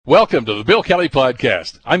Welcome to the Bill Kelly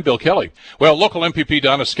Podcast. I'm Bill Kelly. Well, local MPP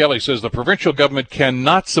Donna Skelly says the provincial government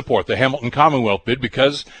cannot support the Hamilton Commonwealth bid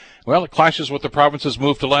because, well, it clashes with the province's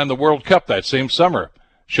move to land the World Cup that same summer.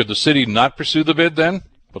 Should the city not pursue the bid then?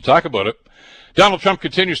 We'll talk about it. Donald Trump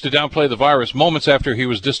continues to downplay the virus. Moments after he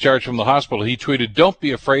was discharged from the hospital, he tweeted, "Don't be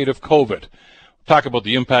afraid of COVID." We'll talk about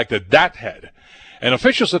the impact that had. And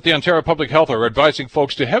officials at the Ontario Public Health are advising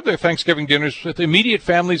folks to have their Thanksgiving dinners with immediate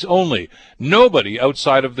families only. Nobody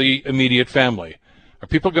outside of the immediate family. Are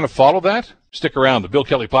people going to follow that? Stick around. The Bill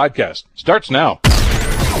Kelly Podcast starts now.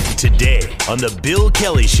 Today on The Bill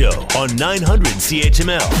Kelly Show on 900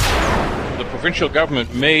 CHML. The provincial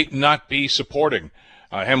government may not be supporting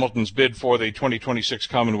Hamilton's bid for the 2026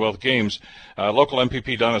 Commonwealth Games. Local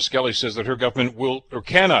MPP Donna Skelly says that her government will or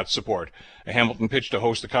cannot support a Hamilton pitch to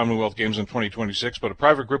host the Commonwealth Games in 2026, but a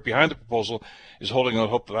private group behind the proposal is holding out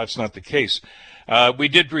hope that that's not the case. We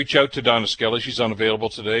did reach out to Donna Skelly. She's unavailable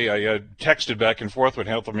today. I texted back and forth with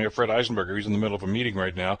Hamilton Mayor Fred Eisenberger. He's in the middle of a meeting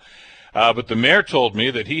right now. But the mayor told me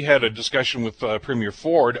that he had a discussion with Premier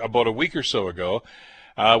Ford about a week or so ago,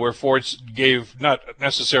 where Ford gave not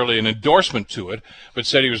necessarily an endorsement to it, but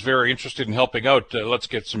said he was very interested in helping out. Let's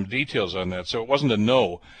get some details on that. So it wasn't a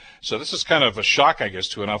no. So this is kind of a shock, I guess,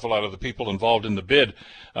 to an awful lot of the people involved in the bid,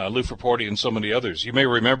 Lou Fraporti and so many others. You may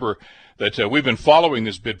remember that we've been following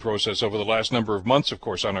this bid process over the last number of months, of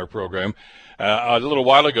course, on our program. A little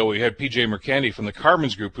while ago, we had P.J. Mercanti from the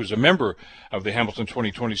Karem Group, who's a member of the Hamilton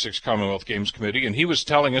 2026 Commonwealth Games Committee, and he was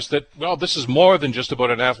telling us that, well, this is more than just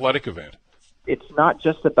about an athletic event. It's not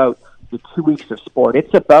just about the 2 weeks of sport.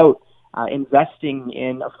 It's about investing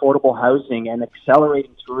in affordable housing and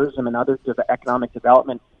accelerating tourism and other economic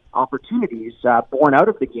development opportunities born out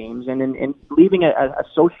of the games and leaving a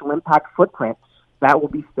social impact footprint that will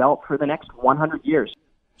be felt for the next 100 years.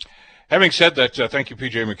 Having said that, thank you,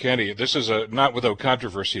 P.J. McCanty. This is not without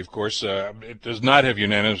controversy, of course. It does not have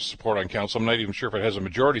unanimous support on council. I'm not even sure if it has a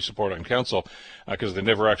majority support on council because they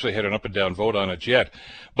never actually had an up-and-down vote on it yet.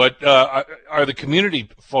 But are the community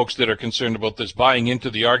folks that are concerned about this buying into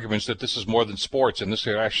the arguments that this is more than sports and this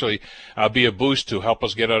could actually be a boost to help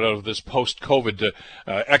us get out of this post-COVID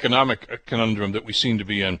economic conundrum that we seem to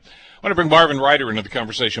be in? I want to bring Marvin Ryder into the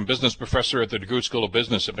conversation, business professor at the DeGroote School of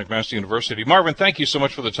Business at McMaster University. Marvin, thank you so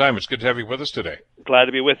much for the time. It's good to have you with us today. Glad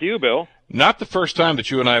to be with you, Bill. Not the first time that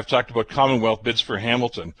you and I have talked about Commonwealth bids for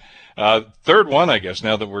Hamilton. Third one, I guess,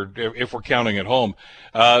 now that if we're counting at home.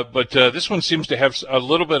 But this one seems to have a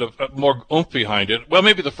little bit of more oomph behind it. Well,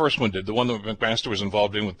 maybe the first one did, the one that McMaster was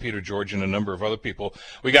involved in with Peter George and a number of other people.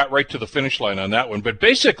 We got right to the finish line on that one. But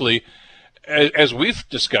basically, as we've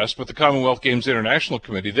discussed with the Commonwealth Games International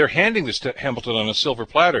Committee, they're handing this to Hamilton on a silver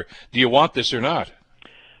platter. Do you want this or not?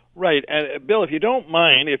 Right. And Bill, if you don't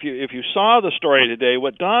mind, if you saw the story today,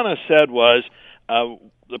 what Donna said was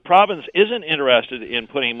the province isn't interested in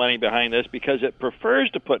putting money behind this because it prefers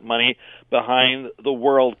to put money behind the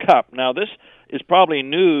World Cup. Now, this is probably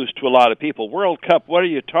news to a lot of people. World Cup, what are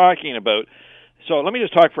you talking about? So let me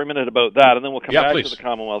just talk for a minute about that, and then we'll come back to the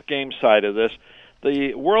Commonwealth Games side of this.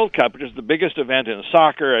 The World Cup, which is the biggest event in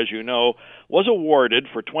soccer, as you know, was awarded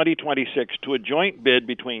for 2026 to a joint bid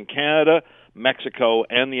between Canada, Mexico,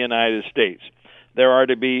 and the United States. There are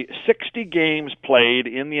to be 60 games played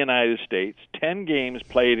in the United States, 10 games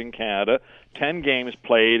played in Canada, 10 games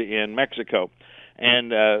played in Mexico.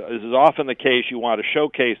 And this is often the case, you want to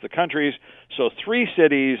showcase the countries. So 3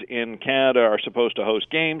 cities in Canada are supposed to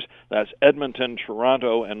host games. That's Edmonton,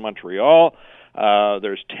 Toronto, and Montreal.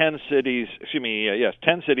 There's 10 cities in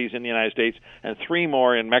the United States and 3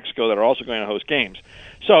 more in Mexico that are also going to host games.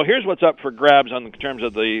 So here's what's up for grabs in terms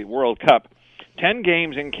of the World Cup. 10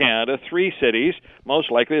 games in Canada, 3 cities. Most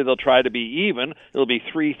likely they'll try to be even. It'll be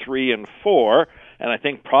 3, 3, and 4. And I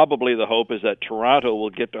think probably the hope is that Toronto will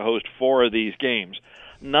get to host 4 of these games.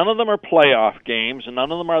 None of them are playoff games, and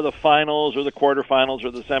none of them are the finals or the quarterfinals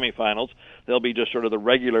or the semifinals. They'll be just sort of the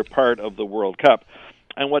regular part of the World Cup.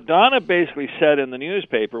 And what Donna basically said in the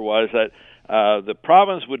newspaper was that the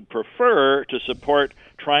province would prefer to support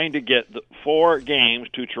trying to get the 4 games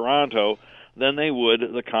to Toronto than they would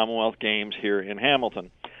the Commonwealth Games here in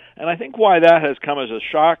Hamilton. And I think why that has come as a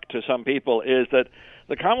shock to some people is that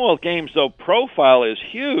the Commonwealth Games, though profile is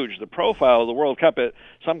huge, the profile of the World Cup,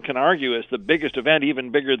 some can argue, is the biggest event,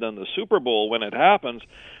 even bigger than the Super Bowl when it happens.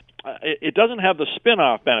 It doesn't have the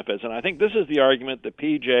spin-off benefits. And I think this is the argument that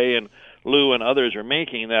PJ and Lou and others are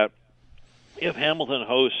making, that if Hamilton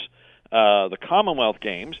hosts the Commonwealth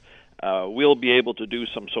Games, we'll be able to do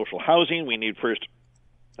some social housing. We need first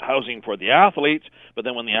housing for the athletes, but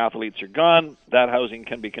then when the athletes are gone, that housing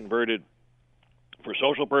can be converted for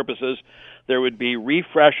social purposes. There would be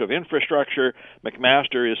refresh of infrastructure.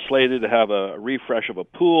 McMaster is slated to have a refresh of a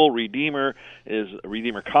pool. Redeemer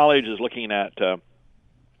College is looking at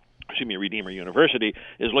Redeemer University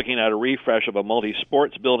is looking at a refresh of a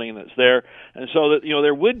multi-sports building that's there. And so that,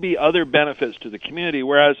 there would be other benefits to the community,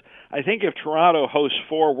 whereas I think if Toronto hosts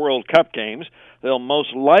 4 World Cup games, they'll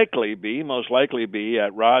most likely be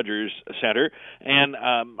at Rogers Centre, and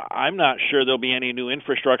I'm not sure there'll be any new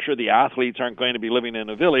infrastructure. The athletes aren't going to be living in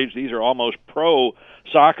a village. These are almost pro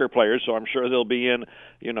soccer players, so I'm sure they'll be in,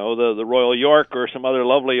 the Royal York or some other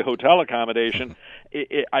lovely hotel accommodation.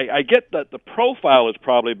 I get that the profile is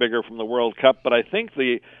probably bigger from the World Cup, but I think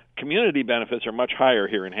the community benefits are much higher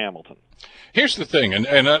here in Hamilton. Here's the thing,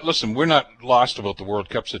 and listen, we're not lost about the World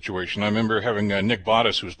Cup situation. I remember having Nick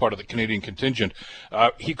Bottas, who was part of the Canadian contingent.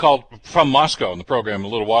 He called from Moscow in the program a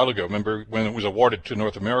little while ago, remember, when it was awarded to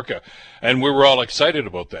North America, and we were all excited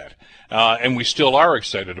about that. And we still are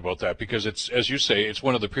excited about that because it's, as you say, it's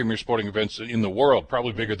one of the premier sporting events in the world,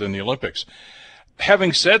 probably bigger than the Olympics.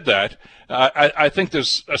 Having said that, I think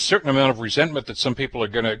there's a certain amount of resentment that some people are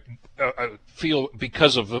going to feel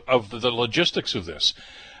because of the logistics of this,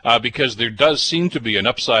 because there does seem to be an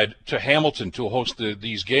upside to Hamilton to host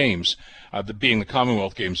these games, being the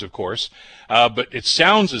Commonwealth Games, of course. But it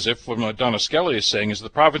sounds as if what Donna Skelly is saying is the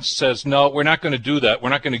province says, no, we're not going to do that. We're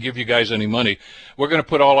not going to give you guys any money. We're going to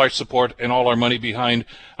put all our support and all our money behind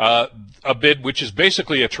a bid which is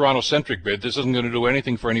basically a Toronto-centric bid. This isn't going to do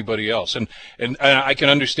anything for anybody else. And I can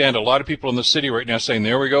understand a lot of people in the city right now saying,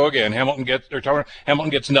 there we go again. Hamilton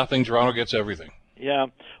gets nothing. Toronto gets everything. Yeah.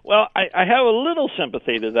 Well, I have a little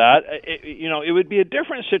sympathy to that. It would be a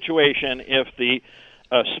different situation if the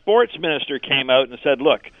sports minister came out and said,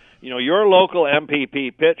 look, your local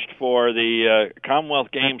MPP pitched for the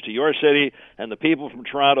Commonwealth Games to your city, and the people from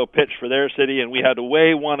Toronto pitched for their city, and we had to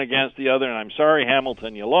weigh one against the other, and I'm sorry,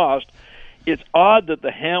 Hamilton, you lost. It's odd that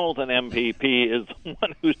the Hamilton MPP is the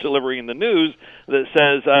one who's delivering the news that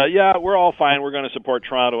says, yeah, we're all fine, we're going to support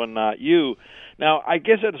Toronto and not you. Now, I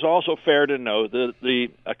guess it's also fair to note that the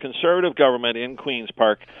Conservative government in Queen's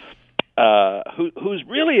Park, who's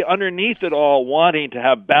really underneath it all wanting to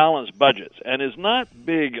have balanced budgets and is not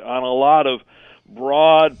big on a lot of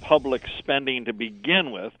broad public spending to begin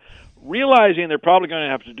with, realizing they're probably going to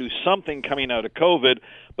have to do something coming out of COVID,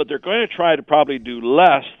 but they're going to try to probably do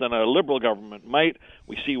less than a Liberal government might.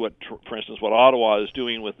 We see for instance, what Ottawa is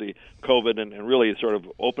doing with the COVID and really sort of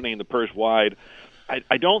opening the purse wide.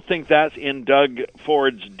 I don't think that's in Doug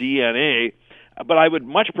Ford's DNA, but I would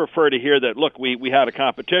much prefer to hear that, look, we had a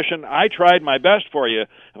competition. I tried my best for you.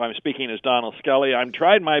 If I'm speaking as Donna Skelly, I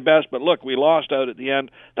tried my best, but look, we lost out at the end.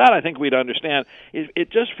 That I think we'd understand.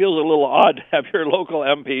 It just feels a little odd to have your local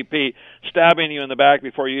MPP stabbing you in the back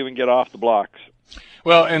before you even get off the blocks.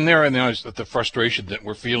 Well, and therein is the frustration that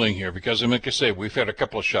we're feeling here, because, like I say, we've had a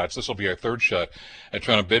couple of shots. This will be our third shot at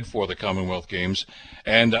trying to bid for the Commonwealth Games,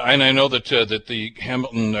 and I know that the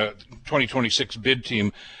Hamilton 2026 bid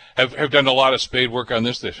team have done a lot of spade work on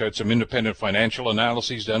this. They've had some independent financial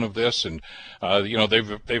analyses done of this, and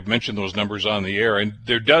they've mentioned those numbers on the air, and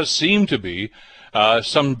there does seem to be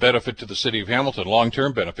some benefit to the city of Hamilton,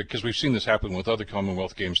 long-term benefit, because we've seen this happen with other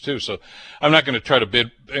Commonwealth Games too. So I'm not going to try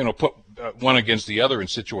to put one against the other in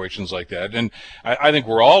situations like that. And I think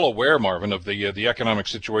we're all aware, Marvin, of the economic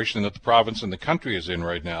situation that the province and the country is in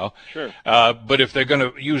right now. Sure. But if they're going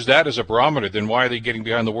to use that as a barometer, then why are they getting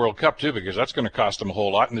behind the World Cup too? Because that's going to cost them a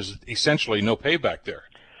whole lot, and there's essentially no payback there.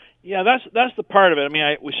 Yeah, that's the part of it. I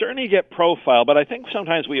mean, we certainly get profile, but I think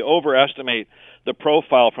sometimes we overestimate the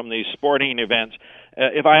profile from these sporting events.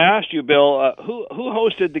 If I asked you, Bill, who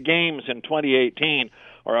hosted the games in 2018,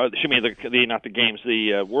 or excuse me,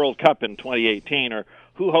 the World Cup in 2018, or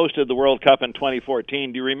who hosted the World Cup in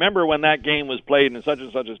 2014? Do you remember when that game was played in such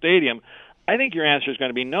and such a stadium? I think your answer is going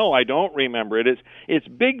to be no, I don't remember it. It's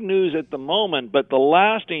big news at the moment, but the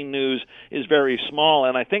lasting news is very small,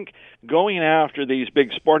 and I think going after these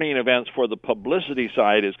big sporting events for the publicity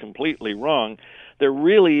side is completely wrong. There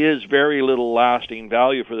really is very little lasting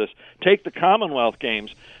value for this. Take the Commonwealth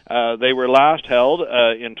Games. They were last held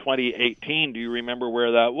in 2018. Do you remember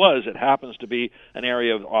where that was? It happens to be an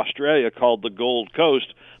area of Australia called the Gold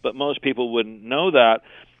Coast, but most people wouldn't know that.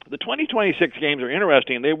 The 2026 games are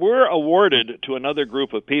interesting. They were awarded to another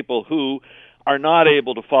group of people who are not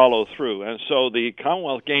able to follow through. And so the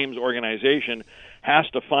Commonwealth Games organization has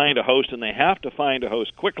to find a host, and they have to find a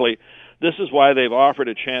host quickly. This is why they've offered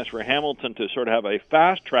a chance for Hamilton to sort of have a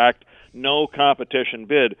fast-tracked, no-competition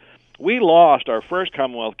bid. We lost our first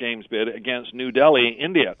Commonwealth Games bid against New Delhi,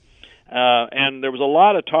 India. And there was a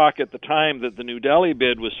lot of talk at the time that the New Delhi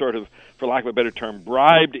bid was sort of, for lack of a better term,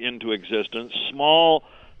 bribed into existence. Small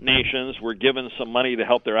nations were given some money to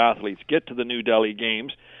help their athletes get to the New Delhi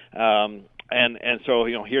Games. And so,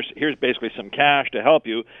 here's basically some cash to help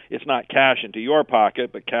you. It's not cash into your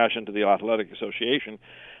pocket, but cash into the Athletic Association,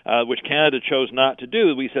 which Canada chose not to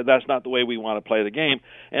do. We said that's not the way we want to play the game,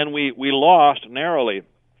 and we lost narrowly.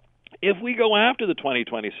 If we go after the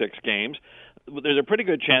 2026 games, there's a pretty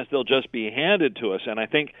good chance they'll just be handed to us. And I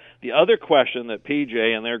think the other question that PJ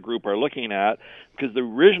and their group are looking at, because the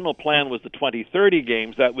original plan was the 2030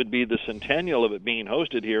 games, that would be the centennial of it being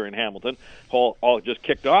hosted here in Hamilton, all just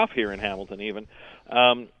kicked off here in Hamilton even.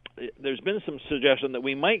 There's been some suggestion that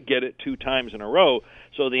we might get it 2 times in a row.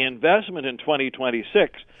 So the investment in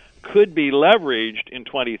 2026 could be leveraged in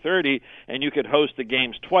 2030, and you could host the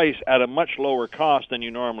games twice at a much lower cost than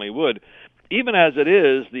you normally would. Even as it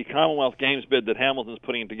is, the Commonwealth Games bid that Hamilton's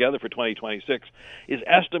putting together for 2026 is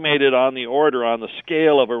estimated on the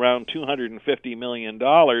scale of around $250 million.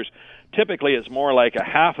 Typically, it's more like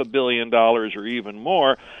 $500 million or even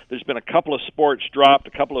more. There's been a couple of sports dropped,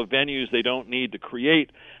 a couple of venues they don't need to create.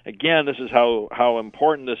 Again, this is how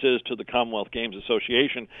important this is to the Commonwealth Games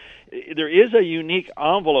Association. There is a unique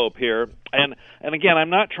envelope here, and again, I'm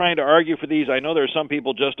not trying to argue for these. I know there are some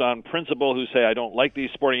people just on principle who say, I don't like these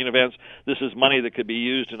sporting events. This is money that could be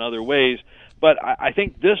used in other ways. But I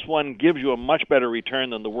think this one gives you a much better return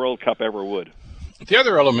than the World Cup ever would. The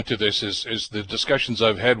other element to this is the discussions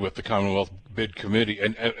I've had with the Commonwealth Bid Committee,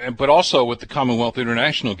 but also with the Commonwealth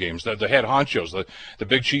International Games, the head honchos, the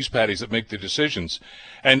big cheese patties that make the decisions.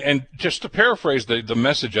 And just to paraphrase the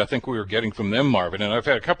message I think we were getting from them, Marvin, and I've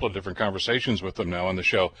had a couple of different conversations with them now on the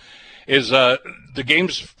show, is the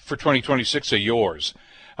games for 2026 are yours.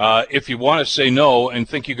 If you want to say no and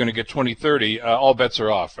think you're going to get 2030, all bets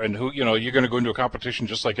are off. And you're going to go into a competition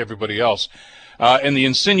just like everybody else. And the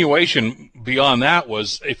insinuation beyond that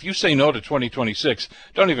was, if you say no to 2026,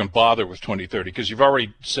 don't even bother with 2030 because you've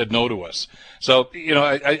already said no to us. So,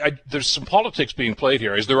 there's some politics being played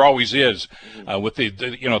here, as there always is, with the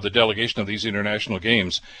delegation of these international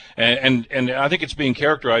games. And I think it's being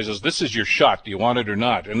characterized as, this is your shot. Do you want it or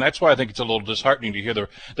not? And that's why I think it's a little disheartening to hear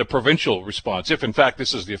the provincial response, if in fact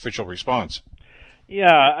this is the official response.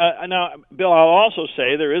 Yeah. Now, Bill, I'll also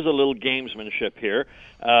say there is a little gamesmanship here.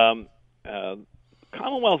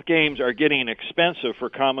 Commonwealth Games are getting expensive for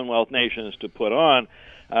Commonwealth nations to put on.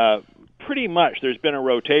 Pretty much there's been a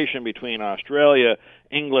rotation between Australia,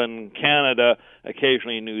 England, Canada,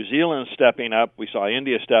 occasionally New Zealand stepping up. We saw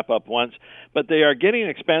India step up once. But they are getting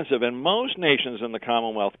expensive, and most nations in the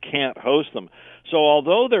Commonwealth can't host them. So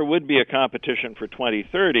although there would be a competition for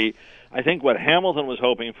 2030, I think what Hamilton was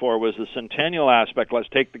hoping for was the centennial aspect, let's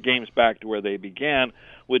take the games back to where they began,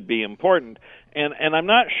 would be important. And I'm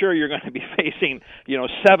not sure you're going to be facing,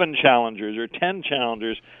 7 challengers or 10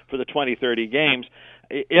 challengers for the 2030 games.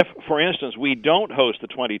 If, for instance, we don't host the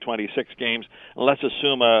 2026 games, let's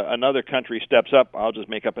assume another country steps up. I'll just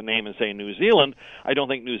make up a name and say New Zealand. I don't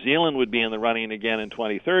think New Zealand would be in the running again in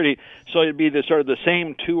 2030. So it'd be the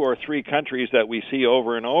same 2 or 3 countries that we see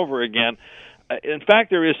over and over again. In fact,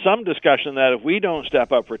 there is some discussion that if we don't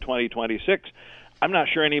step up for 2026, I'm not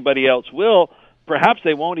sure anybody else will. Perhaps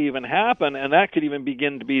they won't even happen, and that could even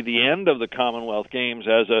begin to be the end of the Commonwealth Games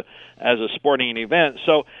as a sporting event.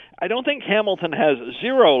 So I don't think Hamilton has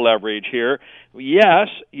zero leverage here. Yes,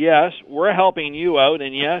 we're helping you out,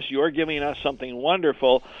 and yes, you're giving us something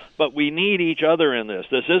wonderful, but we need each other in this.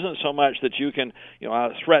 This isn't so much that you can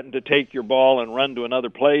threaten to take your ball and run to another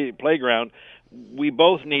playground. We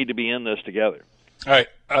both need to be in this together. All right,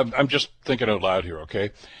 I'm just thinking out loud here, okay?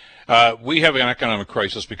 We have an economic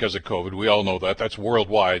crisis because of COVID. We all know that. That's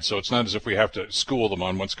worldwide, so it's not as if we have to school them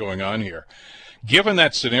on what's going on here. Given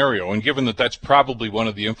that scenario, and given that that's probably one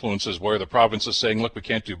of the influences where the province is saying, look, we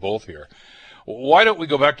can't do both here, why don't we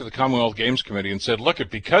go back to the Commonwealth Games Committee and said, look,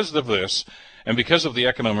 because of this and because of the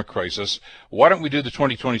economic crisis, why don't we do the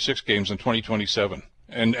 2026 games in 2027?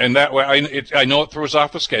 And that way, I know it throws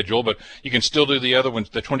off the schedule, but you can still do the other ones,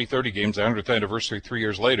 the 2030 games, the 100th anniversary 3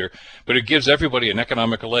 years later. But it gives everybody an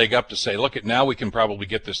economic leg up to say, look, now we can probably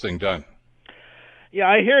get this thing done. Yeah,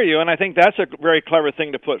 I hear you, and I think that's a very clever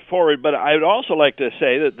thing to put forward. But I would also like to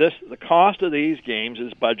say that the cost of these games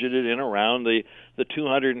is budgeted in around the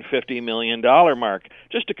 $250 million mark.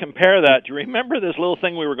 Just to compare that, do you remember this little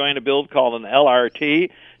thing we were going to build called an LRT? Do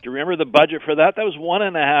you remember the budget for that? That was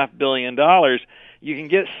 $1.5 billion. You can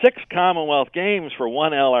get 6 Commonwealth Games for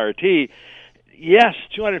 1 LRT. Yes,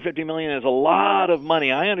 $250 million is a lot of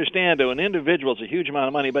money. I understand to an individual it's a huge amount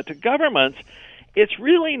of money, but to governments, it's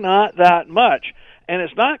really not that much. And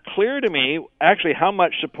it's not clear to me actually how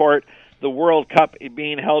much support the World Cup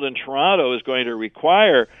being held in Toronto is going to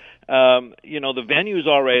require. The venue's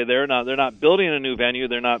already there. Now, they're not building a new venue.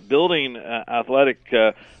 They're not building athletic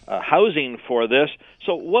housing for this.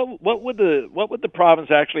 So what would the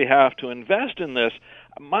province actually have to invest in this?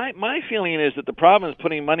 My feeling is that the province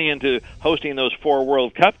putting money into hosting those 4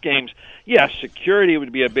 World Cup games, yes, security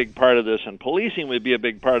would be a big part of this and policing would be a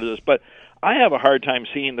big part of this, but I have a hard time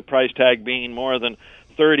seeing the price tag being more than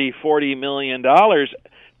 $30-40 million.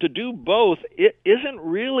 To do both, it isn't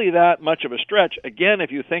really that much of a stretch. Again,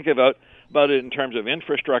 if you think about it in terms of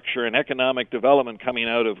infrastructure and economic development coming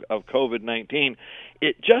out of COVID-19,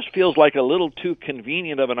 it just feels like a little too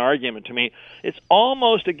convenient of an argument to me. It's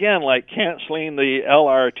almost, again, like canceling the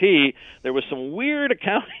LRT. There was some weird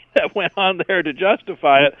accounting that went on there to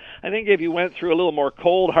justify it. I think if you went through a little more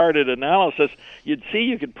cold-hearted analysis, you'd see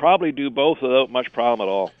you could probably do both without much problem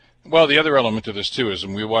at all. Well, the other element to this, too, is,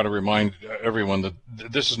 and we want to remind everyone that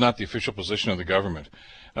this is not the official position of the government.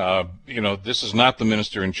 This is not the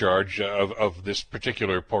minister in charge of this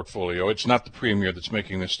particular portfolio. It's not the premier that's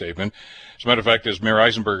making this statement. As a matter of fact, as Mayor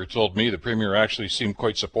Eisenberger told me, the premier actually seemed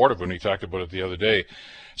quite supportive when he talked about it the other day.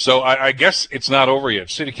 So I guess it's not over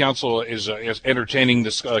yet. City Council is entertaining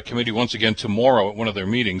this committee once again tomorrow at one of their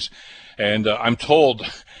meetings. And I'm told,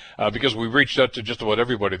 because we reached out to just about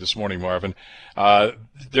everybody this morning, Marvin,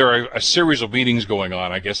 there are a series of meetings going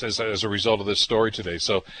on, I guess, as a result of this story today.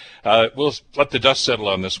 So we'll let the dust settle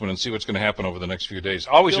on this one and see what's going to happen over the next few days.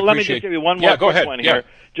 Always Bill, appreciate... Let me just give you one more quick one here. Yeah.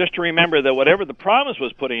 Just to remember that whatever the province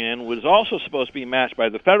was putting in was also supposed to be matched by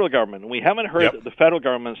the federal government. We haven't heard that the federal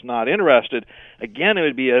government's not interested. Again, it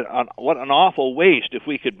would be what an awful waste if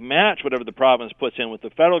we could match whatever the province puts in with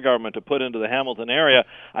the federal government to put into the Hamilton area.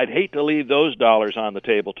 I'd hate to leave those dollars on the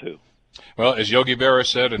table, too. Well, as Yogi Berra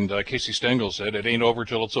said and Casey Stengel said, it ain't over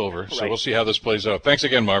till it's over. So we'll see how this plays out. Thanks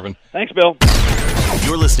again, Marvin. Thanks, Bill.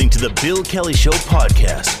 You're listening to the Bill Kelly Show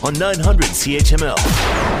podcast on 900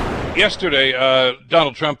 CHML. Yesterday,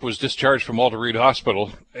 Donald Trump was discharged from Walter Reed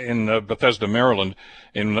Hospital in Bethesda, Maryland,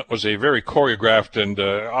 and it was a very choreographed and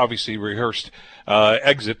obviously rehearsed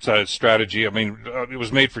exit strategy. I mean, it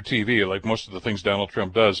was made for TV, like most of the things Donald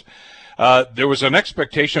Trump does. There was an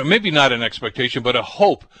expectation, maybe not an expectation, but a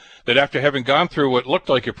hope that after having gone through what looked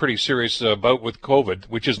like a pretty serious bout with COVID,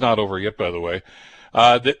 which is not over yet, by the way,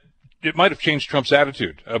 that it might have changed Trump's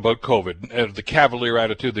attitude about COVID, the cavalier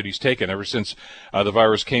attitude that he's taken ever since the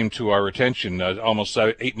virus came to our attention almost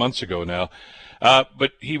 8 months ago now.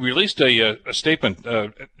 But he released a statement,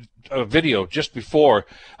 a video just before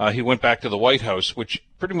he went back to the White House, which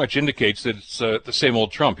pretty much indicates that it's the same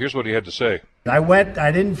old Trump. Here's what he had to say.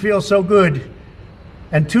 I didn't feel so good.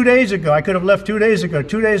 And 2 days ago, I could have left 2 days ago.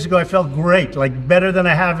 2 days ago, I felt great, like better than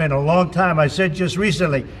I have in a long time. I said just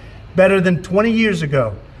recently, better than 20 years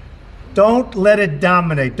ago. Don't let it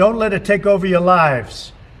dominate. Don't let it take over your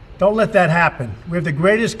lives. Don't let that happen. We have the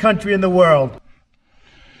greatest country in the world.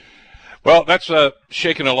 Well, that's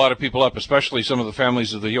shaken a lot of people up, especially some of the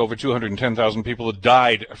families of the over 210,000 people that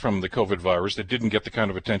died from the COVID virus that didn't get the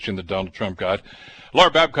kind of attention that Donald Trump got.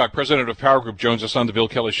 Laura Babcock, president of PowerGroup, joins us on the Bill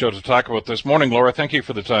Kelly Show to talk about this. Morning, Laura. Thank you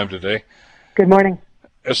for the time today. Good morning.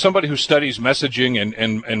 As somebody who studies messaging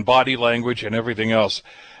and body language and everything else,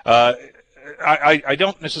 I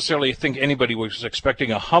don't necessarily think anybody was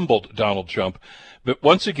expecting a humbled Donald Trump. But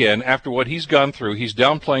once again, after what he's gone through, he's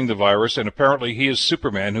downplaying the virus, and apparently he is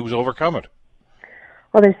Superman who's overcome it.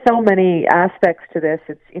 Well, there's so many aspects to this.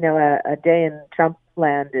 It's, a day in Trump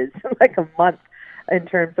land is like a month in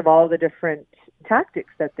terms of all the different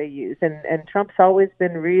tactics that they use. And Trump's always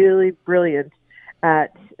been really brilliant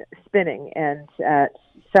at spinning and at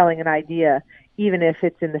selling an idea, even if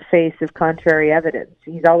it's in the face of contrary evidence.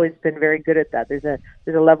 He's always been very good at that. There's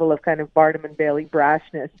a level of kind of Barnum and Bailey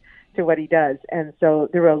brashness to what he does. And so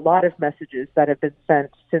there were a lot of messages that have been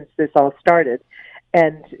sent since this all started.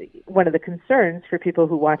 And one of the concerns for people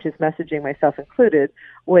who watch his messaging, myself included,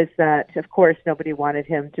 was that, of course, nobody wanted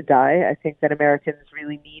him to die. I think that Americans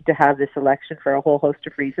really need to have this election for a whole host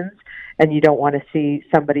of reasons, and you don't want to see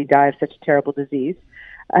somebody die of such a terrible disease.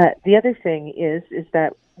 The other thing is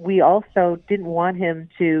that we also didn't want him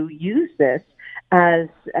to use this as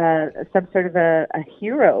some sort of a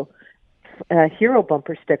hero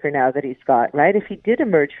bumper sticker now that he's got, right? If he did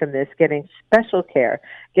emerge from this getting special care,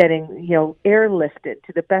 getting, airlifted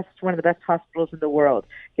to one of the best hospitals in the world,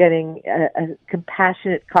 getting a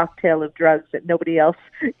compassionate cocktail of drugs that nobody else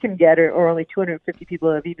can get, or only 250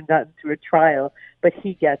 people have even gotten through a trial, but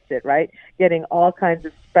he gets it, right? Getting all kinds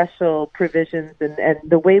of special provisions and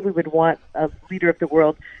the way we would want a leader of the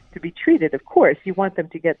world to be treated. Of course, you want them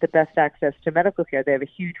to get the best access to medical care. They have a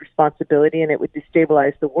huge responsibility, and it would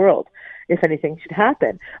destabilize the world if anything should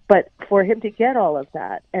happen. But for him to get all of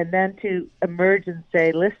that and then to emerge and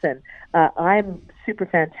say, listen, I'm super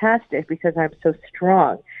fantastic because I'm so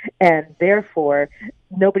strong, and therefore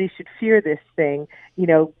nobody should fear this thing,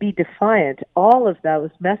 be defiant. All of those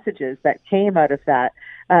messages that came out of that,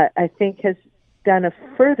 I think has done a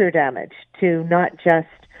further damage to not just,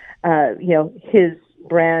 his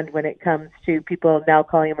brand when it comes to people now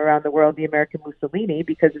calling him around the world the American Mussolini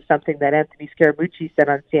because of something that Anthony Scaramucci said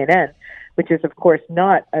on CNN, which is, of course,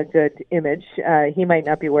 not a good image. He might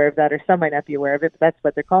not be aware of that, or some might not be aware of it, but that's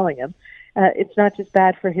what they're calling him. It's not just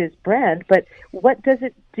bad for his brand, but what does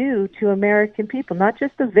it do to American people, not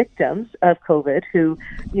just the victims of COVID, who,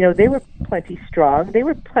 they were plenty strong. They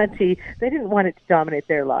didn't want it to dominate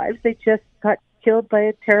their lives. They just got killed by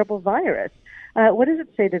a terrible virus. What does it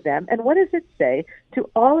say to them? And what does it say to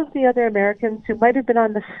all of the other Americans who might have been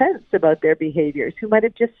on the fence about their behaviors, who might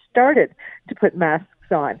have just started to put masks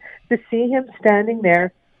on, to see him standing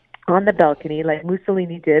there on the balcony, like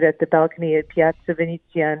Mussolini did at the balcony at Piazza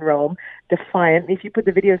Venezia in Rome, defiant. If you put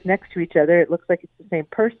the videos next to each other, it looks like it's the same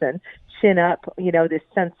person, chin up, this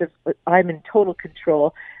sense of I'm in total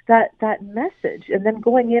control, that message. And then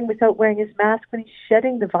going in without wearing his mask when he's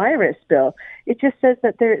shedding the virus, Bill, it just says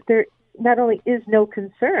that there not only is no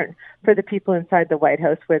concern for the people inside the White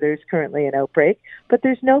House where there's currently an outbreak, but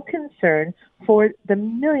there's no concern for the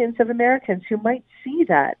millions of Americans who might see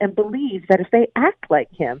that and believe that if they act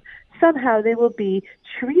like him, somehow they will be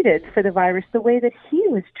treated for the virus the way that he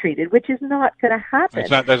was treated, which is not going to happen.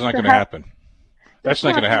 That's not going to happen. That's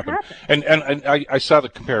not going to happen. And I saw the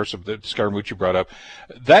comparison that Scaramucci brought up.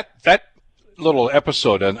 That little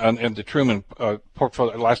episode on the Truman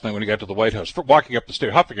portfolio last night when he got to the White House, for walking up the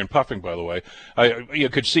stairs, huffing and puffing, by the way. You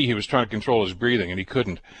could see he was trying to control his breathing, and he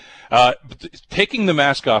couldn't. But taking the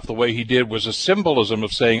mask off the way he did was a symbolism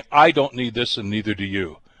of saying, I don't need this and neither do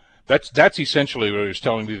you. That's essentially what he was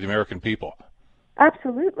telling the American people.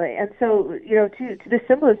 Absolutely. And so, to the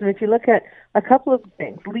symbolism, if you look at a couple of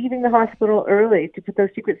things, leaving the hospital early to put those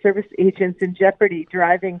Secret Service agents in jeopardy,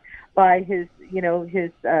 driving by his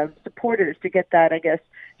supporters to get that, I guess,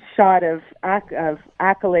 shot of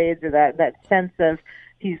accolades, or that sense of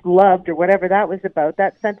he's loved, or whatever that was about,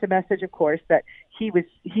 that sent a message, of course, that he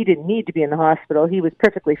didn't need to be in the hospital. He was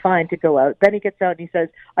perfectly fine to go out. Then he gets out and he says,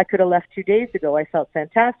 I could have left 2 days ago. I felt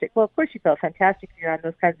fantastic. Well, of course you felt fantastic if you're on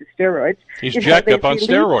those kinds of steroids. He's jacked up on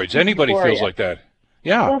steroids. Anybody feels like that.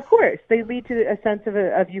 Yeah. Well, of course. They lead to a sense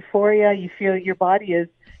of euphoria. You feel your body is,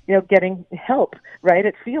 getting help, right?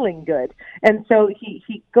 It's feeling good. And so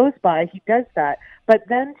he goes by, he does that. But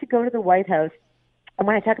then to go to the White House, and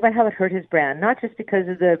when I talk about how it hurt his brand, not just because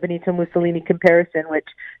of the Benito Mussolini comparison, which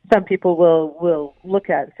some people will look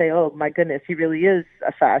at and say, oh, my goodness, he really is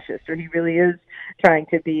a fascist, or he really is trying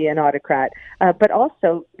to be an autocrat. But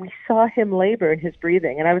also, we saw him labor in his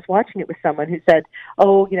breathing. And I was watching it with someone who said,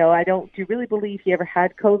 oh, do you really believe he ever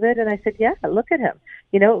had COVID? And I said, yeah, look at him.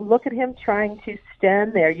 Look at him trying to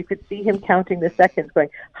stand there. You could see him counting the seconds, going,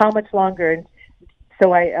 how much longer? And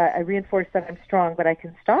so I reinforced that I'm strong, but I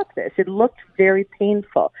can stop this. It looked very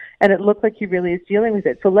painful, and it looked like he really is dealing with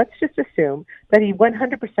it. So let's just assume that he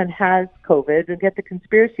 100% has COVID and get the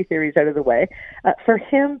conspiracy theories out of the way. For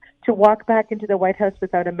him to walk back into the White House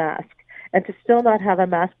without a mask and to still not have a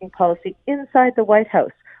masking policy inside the White House,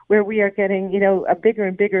 where we are getting, a bigger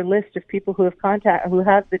and bigger list of people who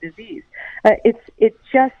have the disease, it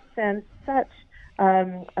just sends such.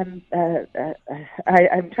 I'm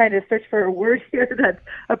trying to search for a word here that's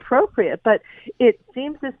appropriate, but it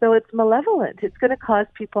seems as though it's malevolent. It's going to cause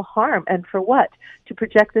people harm. And for what? To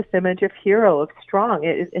project this image of hero, of strong.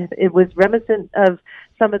 It was reminiscent of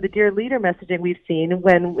some of the Dear Leader messaging we've seen,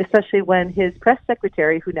 especially when his press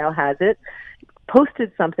secretary, who now has it,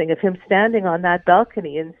 posted something of him standing on that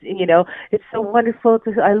balcony, and it's so wonderful.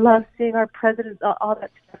 I love seeing our president, all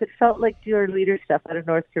that stuff. It felt like Dear Leader stuff out of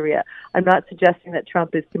North Korea. I'm not suggesting that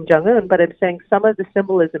Trump is Kim Jong-un, but I'm saying some of the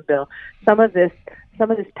symbolism, Bill, some of this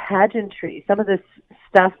pageantry, some of this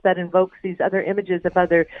stuff that invokes these other images of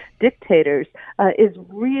other dictators is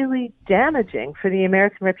really damaging for the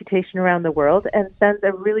American reputation around the world, and sends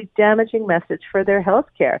a really damaging message for their health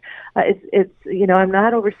care. I'm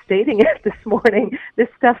not overstating it this morning. This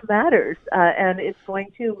stuff matters, and it's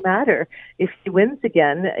going to matter if he wins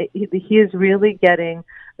again. He is really getting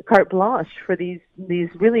carte blanche for these these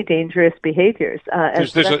really dangerous behaviors.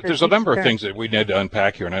 There's a number of things that we need to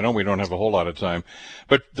unpack here, and I know we don't have a whole lot of time,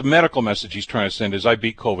 but the medical message he's trying to send is, I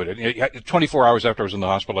beat COVID. 24 hours after I was in the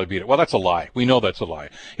hospital, I beat it. Well, that's a lie. We know that's a lie.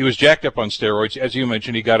 He was jacked up on steroids. As you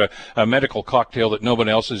mentioned, he got a medical cocktail that no one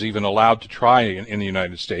else is even allowed to try in the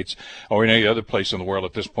United States or in any other place in the world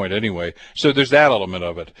at this point anyway. So there's that element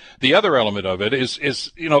of it. The other element of it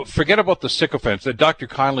is forget about the sycophants, that Dr.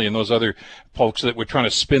 Conley and those other folks that were trying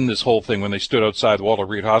to spin this whole thing when they stood outside Walter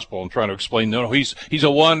Reed Hospital and trying to explain, no, he's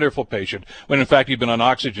a wonderful patient, when in fact he'd been on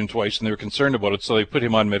oxygen twice and they were concerned about it, so they put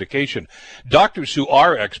him on medication. Doctors who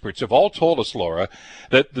are experts have all told us, Laura,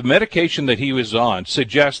 that the medication that he was on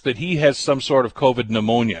suggests that he has some sort of COVID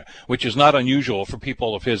pneumonia, which is not unusual for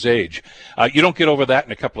people of his age. You don't get over that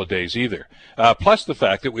in a couple of days either. Plus the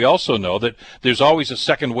fact that we also know that there's always a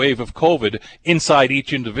second wave of COVID inside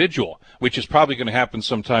each individual, which is probably going to happen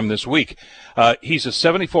sometime this week. He's a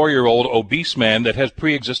 74-year-old obese man that has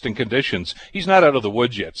pre-existing conditions. He's not out of the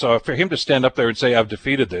woods yet. So for him to stand up there and say, I've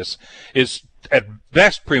defeated this, is at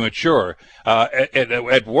best premature,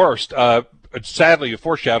 at worst, sadly a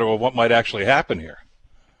foreshadow of what might actually happen here.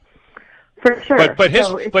 For sure.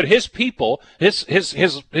 But his people, his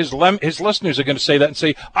listeners are going to say that and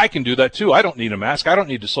say, I can do that too. I don't need a mask. I don't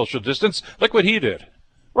need to social distance. Look what he did.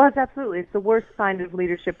 Well, it's the worst kind of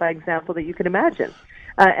leadership by example that you can imagine.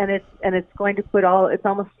 And it's going to put it's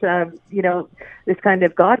almost, this kind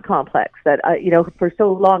of God complex that, for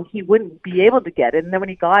so long he wouldn't be able to get it. And then when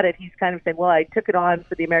he got it, he's kind of saying, well, I took it on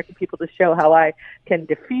for the American people to show how I can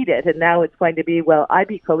defeat it. And now it's going to be, well, I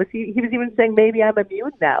beat COVID. He was even saying, maybe I'm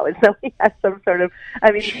immune now. And so he has some sort of,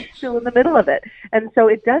 he's still in the middle of it. And so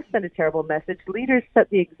it does send a terrible message. Leaders set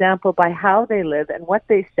the example by how they live and what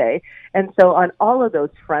they say. And so on all of those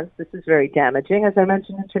fronts, this is very damaging. As I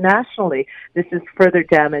mentioned, internationally, this is further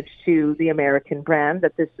damage to the American brand,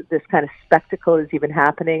 that this kind of spectacle is even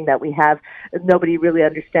happening, that we have, nobody really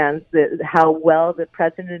understands how well the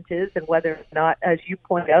president is and whether or not, as you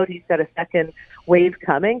point out, he's got a second wave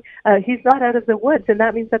coming. He's not out of the woods, and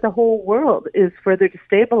that means that the whole world is further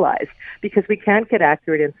destabilized because we can't get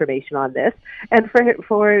accurate information on this. And for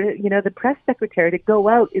the press secretary to go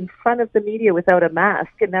out in front of the media without a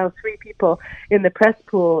mask, and now 3 people in the press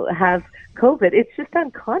pool have COVID, it's just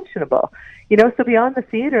unconscionable. So beyond the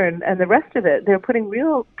theater and the rest of it, they're putting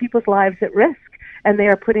real people's lives at risk. And they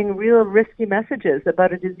are putting real risky messages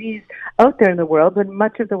about a disease out there in the world when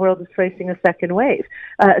much of the world is facing a second wave.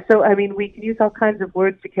 We can use all kinds of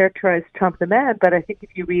words to characterize Trump the man, but I think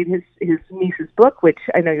if you read his niece's book, which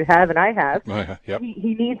I know you have and I have, yep.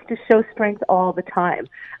 he needs to show strength all the time.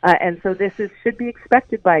 And so this should be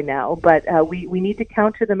expected by now, but we need to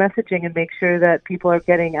counter the messaging and make sure that people are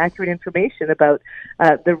getting accurate information about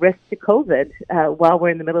the risk to COVID while we're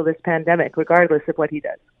in the middle of this pandemic, regardless of what he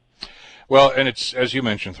does. Well, and it's, as you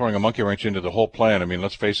mentioned, throwing a monkey wrench into the whole plan.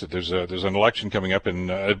 Let's face it, there's an election coming up in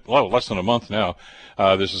less than a month now.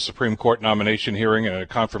 There's a Supreme Court nomination hearing and a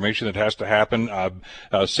confirmation that has to happen.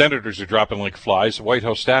 Senators are dropping like flies. White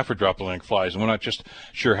House staff are dropping like flies, and we're not just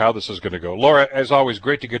sure how this is going to go. Laura, as always,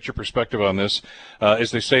 great to get your perspective on this.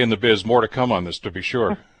 As they say in the biz, more to come on this, to be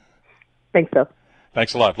sure. Thanks, Bill.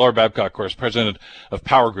 Thanks a lot. Laura Babcock, of course, president of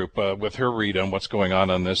PowerGroup, with her read on what's going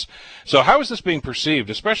on this. So how is this being perceived,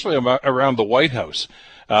 especially around the White House?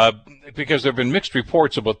 Because there have been mixed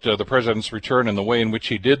reports about the president's return and the way in which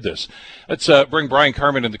he did this. Let's bring Brian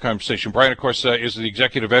Karem into the conversation. Brian, of course, is the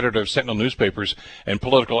executive editor of Sentinel Newspapers and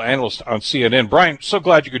political analyst on CNN. Brian, so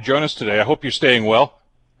glad you could join us today. I hope you're staying well.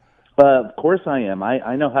 Of course I am.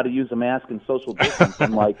 I know how to use a mask and social distance,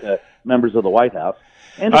 unlike members of the White House.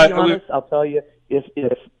 And to be honest, I'll tell you,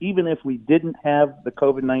 even if we didn't have the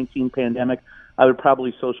COVID-19 pandemic, I would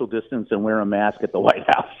probably social distance and wear a mask at the White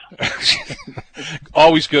House.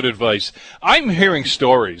 Always good advice. I'm hearing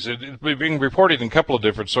stories, being reported in a couple of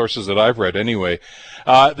different sources that I've read anyway,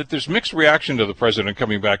 that there's mixed reaction to the president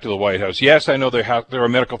coming back to the White House. Yes, I know there are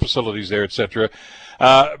medical facilities there, etc.,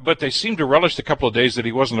 but they seem to relish the couple of days that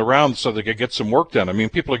he wasn't around so they could get some work done.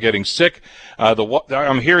 People are getting sick.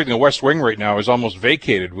 I'm hearing the West Wing right now is almost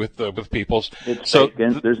vacated with people. It's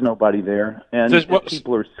vacant. There's nobody there, and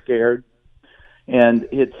people are scared. And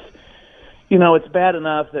it's bad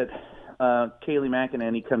enough that Kayleigh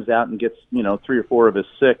McEnany comes out and gets 3 or 4 of us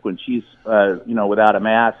sick when she's without a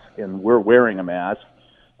mask and we're wearing a mask.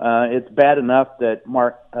 It's bad enough that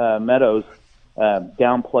Mark Meadows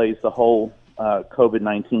downplays the whole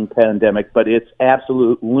COVID-19 pandemic, but it's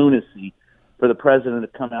absolute lunacy for the president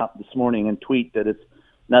to come out this morning and tweet that it's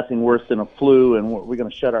nothing worse than a flu and we're going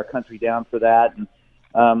to shut our country down for that. And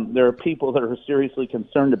there are people that are seriously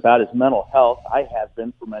concerned about his mental health. I have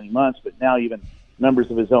been for many months, but now even members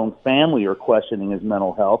of his own family are questioning his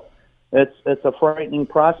mental health. It's a frightening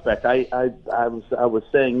prospect. I was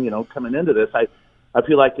saying, coming into this, I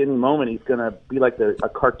feel like any moment he's going to be like a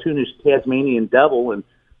cartoonish Tasmanian devil and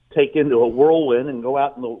take into a whirlwind and go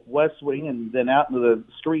out in the West Wing and then out into the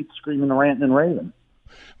streets screaming, ranting, and raving.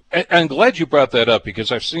 I'm glad you brought that up,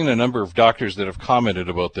 because I've seen a number of doctors that have commented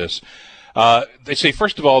about this. They say,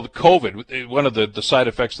 first of all, the COVID, one of the side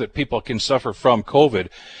effects that people can suffer from COVID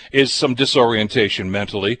is some disorientation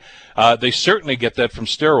mentally. They certainly get that from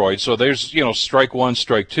steroids. So there's, strike one,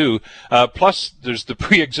 strike two. Plus, there's the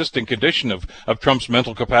pre-existing condition of Trump's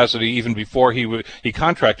mental capacity even before he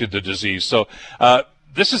contracted the disease. So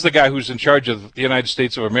this is the guy who's in charge of the United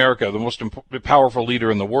States of America, the most powerful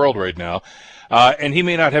leader in the world right now. And he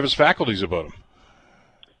may not have his faculties about him.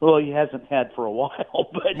 Well, he hasn't had for a while,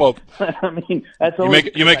 but I mean, that's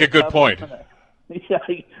you make a good point. Yeah,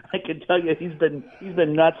 I can tell you he's been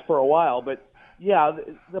nuts for a while, but yeah,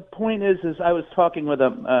 the point is I was talking with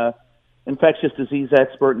a infectious disease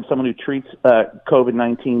expert and someone who treats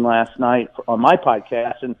COVID-19 last night on my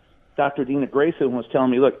podcast, and Dr. Dina Grayson was telling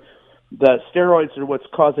me, look, the steroids are what's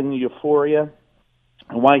causing the euphoria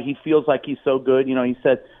and why he feels like he's so good. He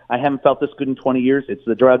said, I haven't felt this good in 20 years. It's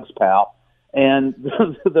the drugs, pal. And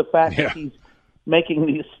the fact that he's making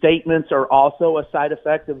these statements are also a side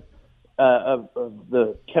effect of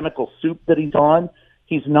the chemical soup that he's on.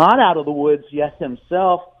 He's not out of the woods yet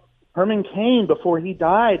himself. Herman Cain, before he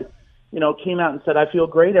died, came out and said, I feel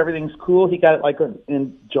great, everything's cool. He got it I think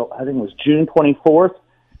it was June 24th.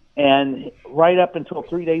 And right up until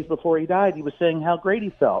 3 days before he died, he was saying how great he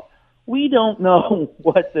felt. We don't know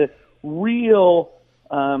what the real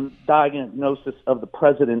diagnosis of the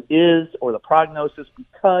president is, or the prognosis,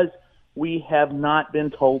 because we have not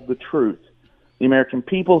been told the truth. The American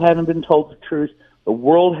people haven't been told the truth. The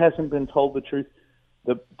world hasn't been told the truth.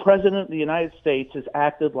 The president of the United States has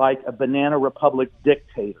acted like a banana republic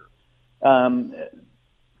dictator,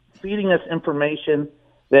 feeding us information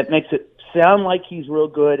that makes it sound like he's real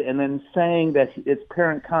good, and then saying that it's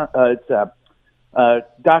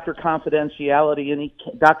doctor confidentiality and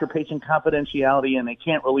doctor-patient confidentiality, and they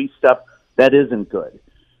can't release stuff that isn't good.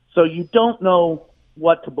 So you don't know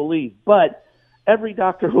what to believe. But every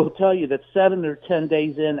doctor will tell you that 7 or 10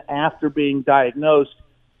 days in after being diagnosed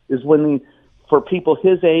is when, for people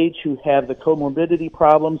his age who have the comorbidity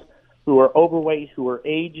problems, who are overweight, who are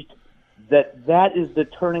aged, that is the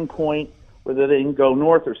turning point, whether they can go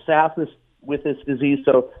north or south with this disease.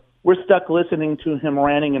 So we're stuck listening to him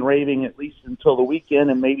ranting and raving at least until the weekend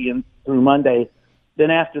and maybe through Monday.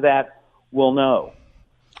 Then after that, we'll know.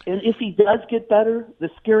 And if he does get better, the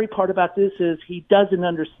scary part about this is he doesn't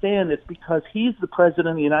understand it's because he's the president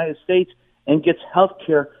of the United States and gets health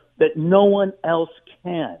care that no one else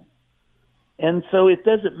can. And so it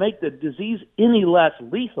doesn't make the disease any less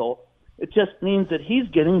lethal. It just means that he's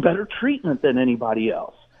getting better treatment than anybody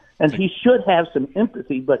else. And he should have some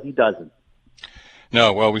empathy, but he doesn't.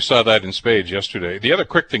 No, well, we saw that in spades yesterday. The other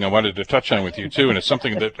quick thing I wanted to touch on with you, too, and it's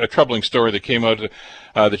something a troubling story that came out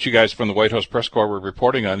that you guys from the White House press corps were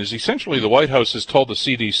reporting on, is essentially the White House has told the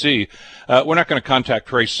CDC, we're not going to contact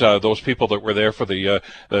trace those people that were there for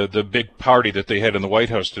the big party that they had in the White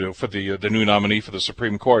House to do for the new nominee for the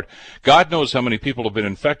Supreme Court. God knows how many people have been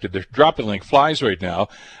infected. They're dropping like flies right now.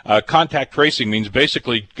 Contact tracing means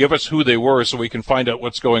basically give us who they were so we can find out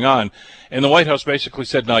what's going on. And the White House basically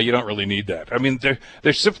said, no, you don't really need that. I mean, they're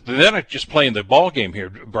not just playing the ball game here,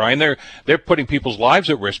 Brian. They're putting people's lives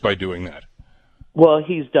at risk by doing that. Well,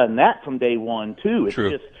 he's done that from day one, too. It's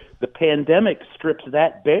True. Just the pandemic strips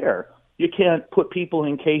that bare. You can't put people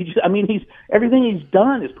in cages. I mean, everything he's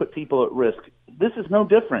done is put people at risk. This is no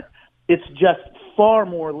different. It's just far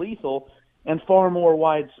more lethal and far more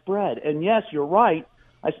widespread. And yes, you're right.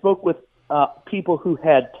 I spoke with people who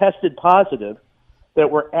had tested positive that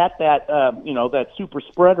were at that, that super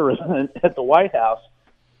spreader event at the White House,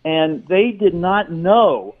 and they did not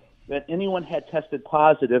know that anyone had tested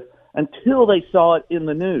positive until they saw it in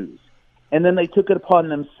the news. And then they took it upon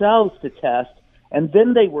themselves to test, and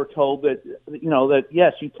then they were told that, that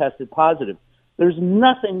yes, you tested positive. There's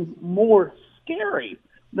nothing more scary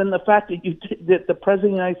than the fact that the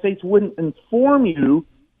President of the United States wouldn't inform you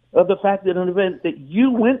of the fact that an event that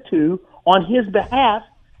you went to on his behalf,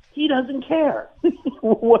 he doesn't care.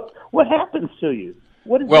 What happens to you?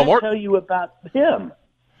 What does that tell you about him?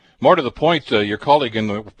 More to the point, your colleague in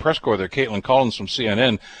the press corps there, Caitlin Collins from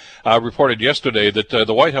CNN, reported yesterday that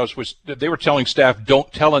the White House they were telling staff,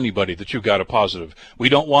 don't tell anybody that you got a positive. We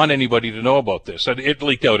don't want anybody to know about this. And it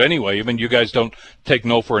leaked out anyway. I mean, you guys don't take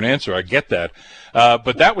no for an answer. I get that.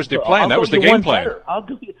 But that was their plan. That was the game plan.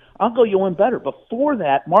 I'll I'll go you one better. Before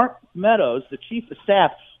that, Mark Meadows, the chief of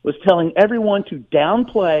staff, was telling everyone to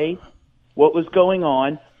downplay what was going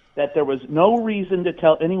on, that there was no reason to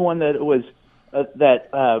tell anyone that it was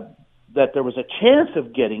that there was a chance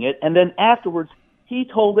of getting it. And then afterwards, he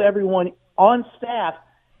told everyone on staff,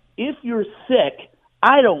 if you're sick,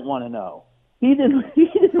 I don't want to know. He didn't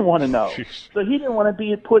want to know. So he didn't want to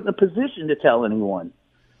be put in a position to tell anyone.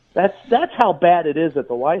 That's how bad it is at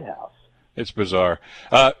the White House. It's bizarre.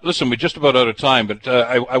 Listen, we're just about out of time, but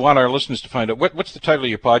I want our listeners to find out, what's the title of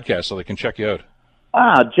your podcast so they can check you out?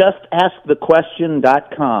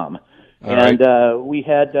 JustAskTheQuestion.com. And we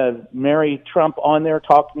had Mary Trump on there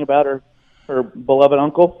talking about her beloved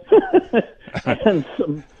uncle and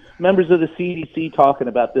some members of the CDC talking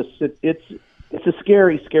about this. It's a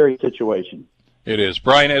scary, scary situation. It is.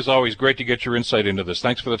 Brian, as always, great to get your insight into this.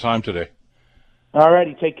 Thanks for the time today. All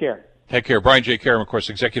righty. Take care. Take care. Brian J. Karem, of course,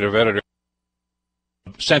 executive editor,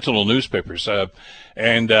 Sentinel Newspapers,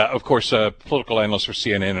 and, of course, political analyst for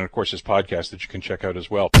CNN, and, of course, his podcast that you can check out as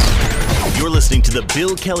well. You're listening to the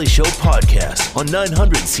Bill Kelly Show podcast on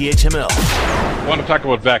 900 CHML. I want to talk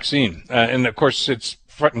about vaccine, and, of course, it's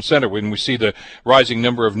front and center when we see the rising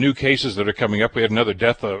number of new cases that are coming up. We had another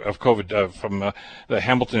death of COVID from the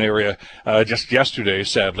Hamilton area just yesterday,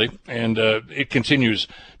 sadly, and it continues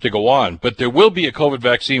to go on. But there will be a COVID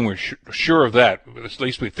vaccine. We're sure of that. At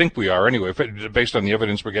least we think we are anyway, based on the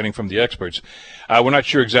evidence we're getting from the experts. We're not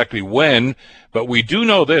sure exactly when, but we do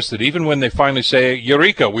know this, that even when they finally say,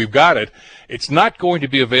 Eureka, we've got it, it's not going to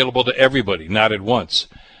be available to everybody, not at once.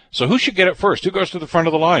 So who should get it first? Who goes to the front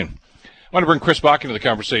of the line? I want to bring Chris Bauch into the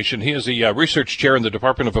conversation. He is the research chair in the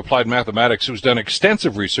Department of Applied Mathematics who's done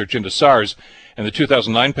extensive research into SARS and the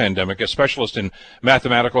 2009 pandemic, a specialist in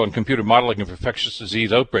mathematical and computer modeling of infectious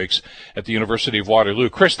disease outbreaks at the University of Waterloo.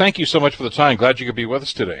 Chris, thank you so much for the time. Glad you could be with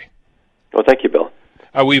us today. Well, thank you, Bill.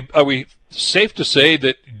 Are we safe to say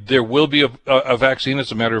that there will be a vaccine?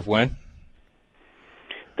 It's a matter of when?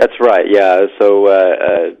 That's right, yeah. So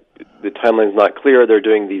the timeline's not clear. They're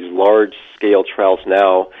doing these large-scale trials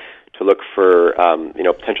now to look for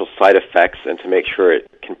potential side effects and to make sure it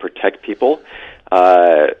can protect people.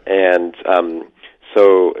 So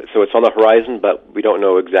it's on the horizon, but we don't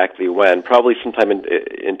know exactly when. Probably sometime in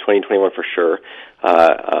 2021 for sure,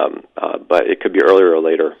 but it could be earlier or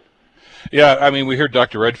later. Yeah, I mean, we heard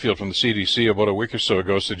Dr. Redfield from the CDC about a week or so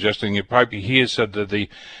ago suggesting he has said that the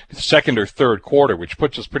second or third quarter, which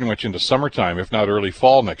puts us pretty much into summertime, if not early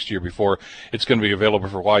fall next year, before it's going to be available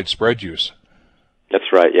for widespread use.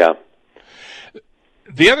 That's right, yeah.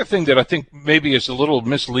 The other thing that I think maybe is a little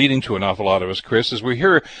misleading to an awful lot of us, Chris, is we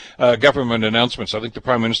hear government announcements. I think the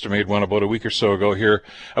Prime Minister made one about a week or so ago here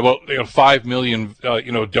about 5 million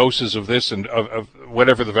doses of this and of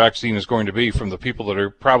whatever the vaccine is going to be from the people that are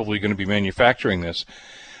probably going to be manufacturing this.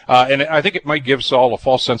 And I think it might give us all a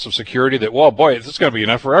false sense of security that, well, boy, this is going to be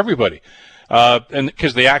enough for everybody. And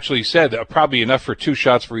because they actually said probably enough for 2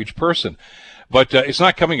 shots for each person. But it's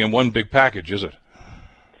not coming in one big package, is it?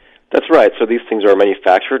 That's right. So these things are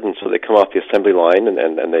manufactured, and so they come off the assembly line,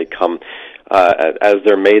 and they come as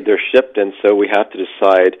they're made, they're shipped, and so we have to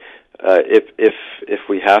decide if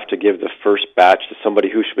we have to give the first batch to somebody,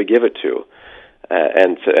 who should we give it to?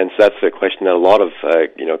 And so that's the question that a lot of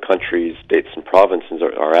countries, states, and provinces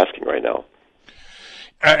are asking right now.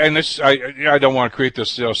 And this, I don't want to create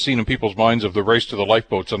this scene in people's minds of the race to the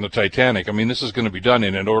lifeboats on the Titanic. I mean, this is going to be done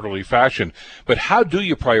in an orderly fashion. But how do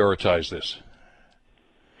you prioritize this?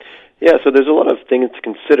 Yeah, so there's a lot of things to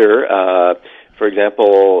consider. For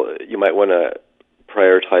example, you might want to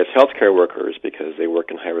prioritize healthcare workers because they work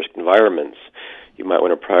in high-risk environments. You might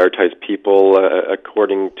want to prioritize people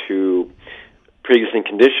according to pre-existing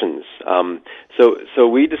conditions. So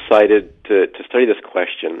we decided to study this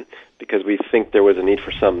question because we think there was a need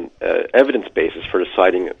for some evidence basis for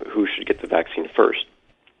deciding who should get the vaccine first.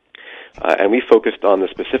 And we focused on the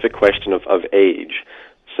specific question of age.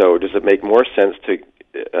 So does it make more sense to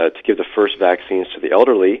give the first vaccines to the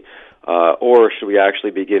elderly, or should we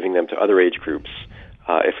actually be giving them to other age groups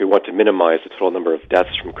if we want to minimize the total number of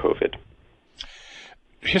deaths from COVID?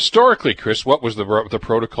 Historically, Chris, what was the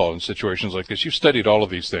protocol in situations like this? You've studied all of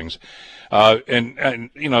these things, and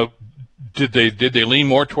did they lean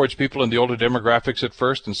more towards people in the older demographics at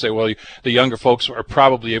first and say, well, the younger folks are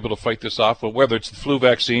probably able to fight this off? Well, whether it's the flu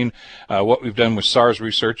vaccine, what we've done with SARS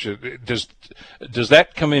research, does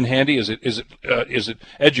that come in handy? Is it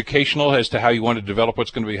educational as to how you want to develop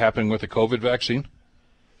what's going to be happening with the COVID vaccine?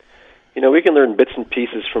 We can learn bits and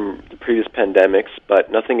pieces from the previous pandemics,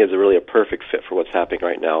 but nothing is really a perfect fit for what's happening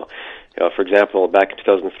right now. For example, back in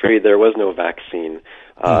 2003, there was no vaccine.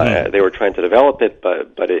 They were trying to develop it,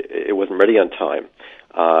 but it wasn't ready on time.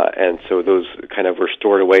 and so those kind of were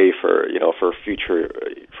stored away for future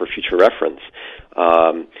reference.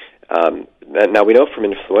 Now we know from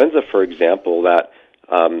influenza, for example, that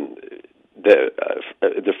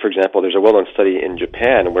for example, there's a well-known study in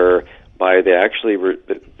Japan whereby they actually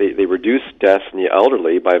they reduced deaths in the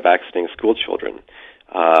elderly by vaccinating school children,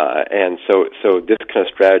 and so this kind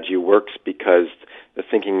of strategy works because the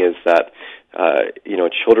thinking is that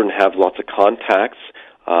children have lots of contacts.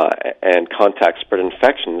 And contact spread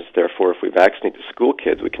infections. Therefore, if we vaccinate the school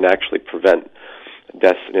kids, we can actually prevent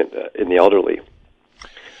deaths in the elderly.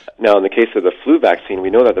 Now, in the case of the flu vaccine, we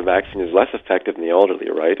know that the vaccine is less effective in the elderly,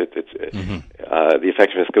 right? The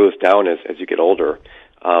effectiveness goes down as you get older.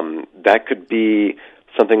 That could be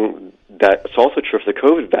something that's also true for the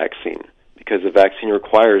COVID vaccine, because the vaccine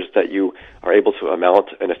requires that you are able to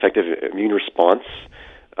mount an effective immune response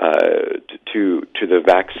to the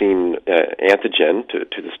vaccine antigen,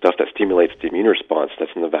 to the stuff that stimulates the immune response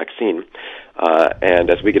that's in the vaccine. And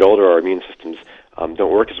as we get older, our immune systems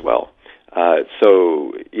don't work as well.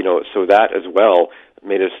 So that as well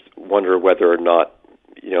made us wonder whether or not,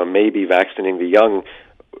 maybe vaccinating the young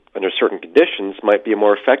under certain conditions might be a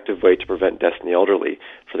more effective way to prevent deaths in the elderly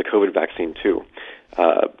for the COVID vaccine too.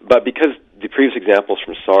 But because the previous examples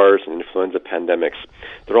from SARS and influenza pandemics,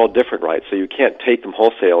 they're all different, right? So you can't take them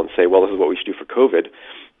wholesale and say, well, this is what we should do for COVID.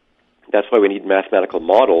 That's why we need mathematical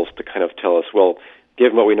models to kind of tell us, well,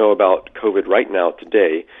 given what we know about COVID right now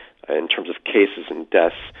today in terms of cases and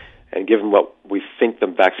deaths, and given what we think the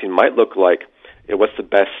vaccine might look like, what's the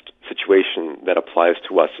best situation that applies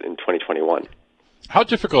to us in 2021? How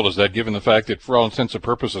difficult is that, given the fact that, for all intents and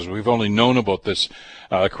purposes, we've only known about this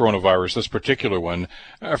coronavirus, this particular one,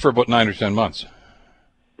 for about 9 or 10 months?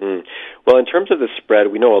 Well, in terms of the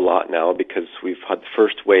spread, we know a lot now because we've had the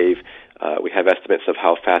first wave. We have estimates of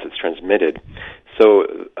how fast it's transmitted. So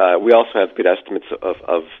we also have good estimates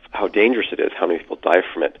of how dangerous it is, how many people die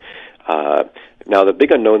from it. Now, the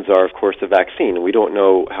big unknowns are, of course, the vaccine. We don't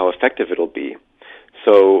know how effective it'll be.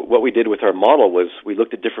 So what we did with our model was we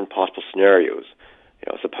looked at different possible scenarios.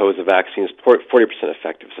 Suppose the vaccine is 40%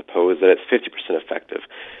 effective. Suppose that it's 50% effective.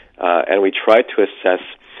 And we tried to assess,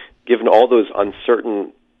 given all those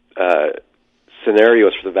uncertain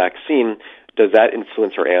scenarios for the vaccine, does that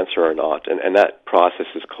influence our answer or not? And that process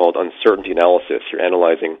is called uncertainty analysis. You're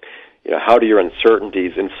analyzing, how do your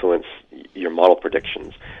uncertainties influence your model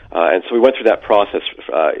predictions? And so we went through that process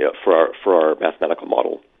for our mathematical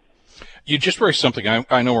model. You just raised something.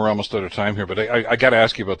 I know we're almost out of time here, but I got to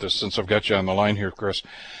ask you about this since I've got you on the line here, Chris.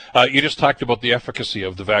 You just talked about the efficacy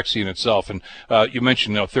of the vaccine itself, and you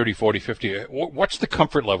mentioned 30, 40, 50. What's the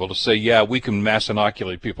comfort level to say, yeah, we can mass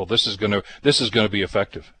inoculate people? This is going to be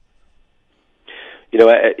effective.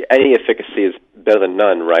 Any efficacy is better than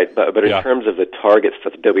none, right? But in terms of the targets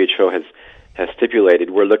that the WHO has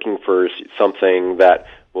stipulated, we're looking for something that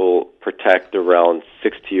will protect around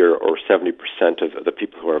 60 or 70% of the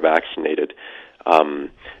people who are vaccinated.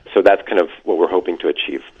 So that's kind of what we're hoping to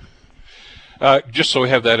achieve. Just so we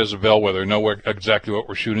have that as a bellwether, know exactly what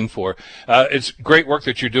we're shooting for. It's great work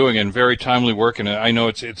that you're doing and very timely work, and I know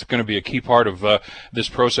it's going to be a key part of this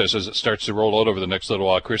process as it starts to roll out over the next little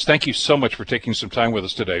while. Chris, thank you so much for taking some time with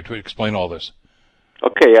us today to explain all this.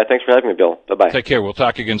 Okay, yeah, thanks for having me, Bill. Bye-bye. Take care. We'll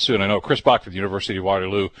talk again soon. I know Chris Bauch with the University of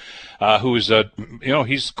Waterloo, who is,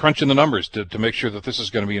 he's crunching the numbers to make sure that this is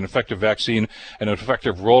going to be an effective vaccine and an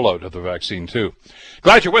effective rollout of the vaccine, too.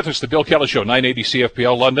 Glad you're with us. The Bill Kelly Show, 980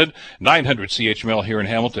 CFPL London, 900 CHML here in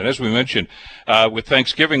Hamilton. As we mentioned, with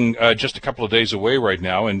Thanksgiving just a couple of days away right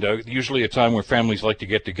now, and usually a time where families like to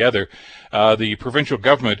get together, the provincial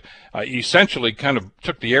government essentially kind of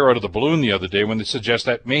took the air out of the balloon the other day when they suggest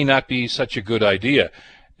that may not be such a good idea.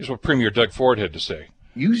 Here's what Premier Doug Ford had to say.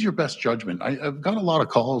 Use your best judgment. I've got a lot of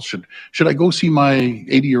calls. Should I go see my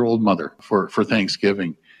 80-year-old mother for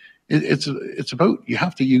Thanksgiving? It's about, you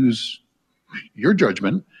have to use your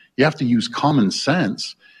judgment. You have to use common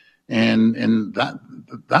sense. And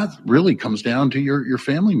that really comes down to your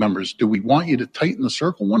family members. Do we want you to tighten the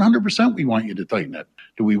circle? 100% we want you to tighten it.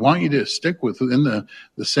 Do we want you to stick within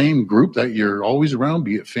the same group that you're always around,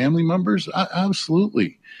 be it family members?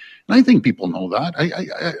 Absolutely. And I think people know that.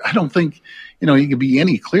 I don't think, you can be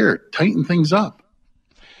any clearer. Tighten things up.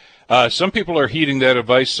 Some people are heeding that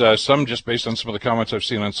advice. Some just based on some of the comments I've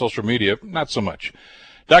seen on social media, not so much.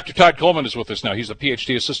 Dr.Todd Coleman is with us now. He's a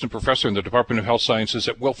PhD assistant professor in the Department of Health Sciences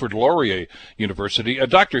at Wilfrid Laurier University.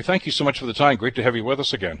 Doctor, thank you so much for the time. Great to have you with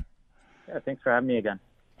us again. Yeah, thanks for having me again.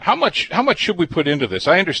 How much should we put into this?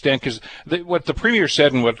 I understand, because what the Premier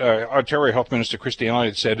said and what Ontario Health Minister Christiana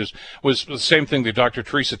had said was the same thing that Dr.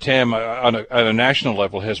 Theresa Tam on a national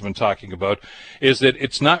level has been talking about, is that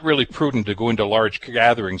it's not really prudent to go into large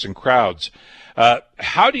gatherings and crowds.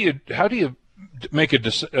 How do you make a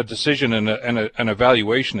decision and an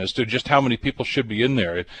evaluation as to just how many people should be in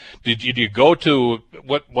there? Did you go to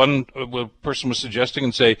what one person was suggesting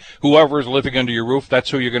and say, whoever is living under your roof, that's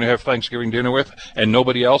who you're going to have Thanksgiving dinner with, and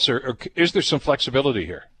nobody else? Or is there some flexibility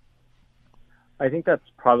here? I think that's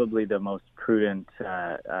probably the most prudent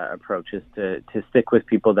approach, is to stick with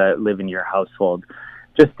people that live in your household.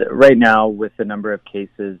 Just right now, with the number of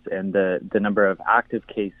cases and the number of active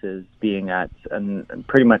cases being at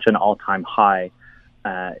pretty much an all-time high,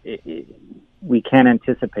 we can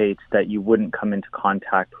anticipate that you wouldn't come into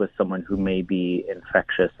contact with someone who may be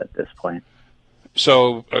infectious at this point.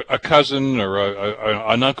 So a cousin or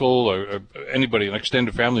an uncle or anybody, an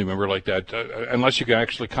extended family member like that, unless you can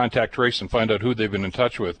actually contact trace and find out who they've been in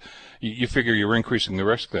touch with, you figure you're increasing the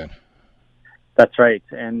risk then. That's right.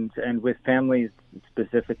 And with families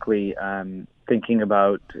specifically, thinking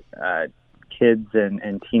about kids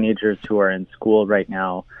and teenagers who are in school right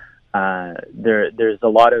now, there's a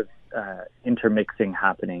lot of intermixing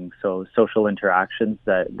happening. So social interactions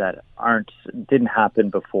that didn't happen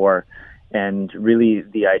before. And really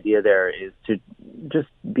the idea there is to just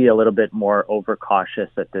be a little bit more overcautious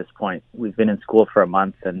at this point. We've been in school for a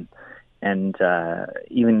month and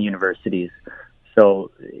even universities.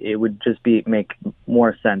 So it would just make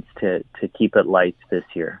more sense to keep it light this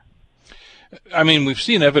year. I mean, we've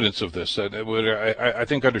seen evidence of this. I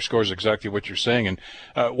think underscores exactly what you're saying. And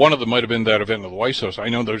one of them might have been that event at the White House. I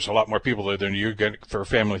know there's a lot more people there than you get for a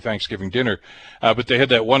family Thanksgiving dinner. But they had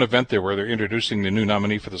that one event there where they're introducing the new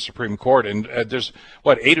nominee for the Supreme Court. And there's,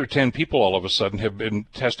 8 or 10 people all of a sudden have been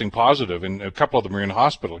testing positive. And a couple of them are in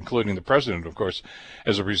hospital, including the president, of course,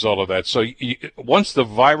 as a result of that. So once the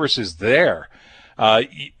virus is there,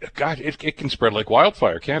 it can spread like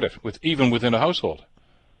wildfire, can't it? Even within a household.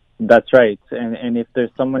 That's right. And if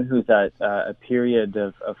there's someone who's at a period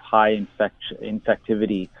of high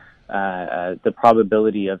infectivity, the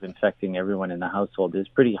probability of infecting everyone in the household is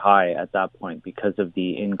pretty high at that point because of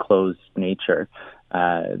the enclosed nature.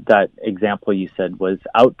 That example you said was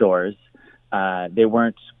outdoors. They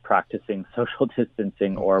weren't practicing social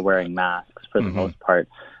distancing or wearing masks for the most part.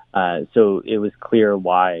 So it was clear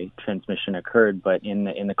why transmission occurred. But in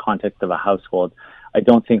the context of a household, I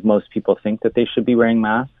don't think most people think that they should be wearing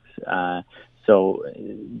masks. So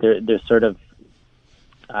there's sort of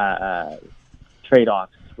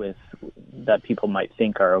trade-offs with that people might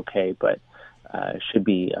think are okay, but should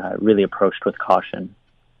be really approached with caution.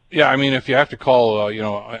 Yeah, I mean, if you have to call,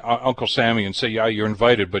 Uncle Sammy and say, yeah, you're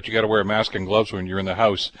invited, but you got to wear a mask and gloves when you're in the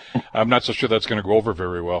house, I'm not so sure that's going to go over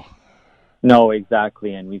very well. No,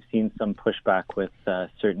 exactly, and we've seen some pushback with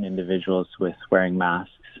certain individuals with wearing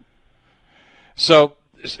masks. So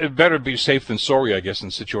it better be safe than sorry, I guess,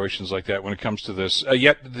 in situations like that when it comes to this.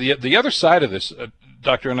 Yet the other side of this,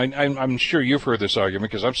 Doctor, and I'm sure you've heard this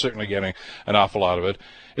argument because I'm certainly getting an awful lot of it,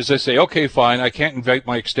 is they say, okay, fine, I can't invite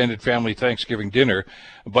my extended family Thanksgiving dinner,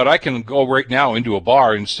 but I can go right now into a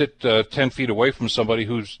bar and sit 10 feet away from somebody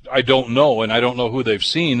who's I don't know, and I don't know who they've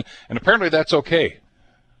seen, and apparently that's okay.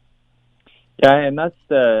 Yeah, and that's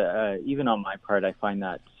even on my part, I find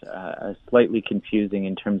that slightly confusing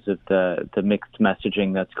in terms of the mixed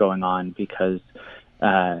messaging that's going on, because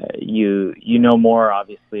you know more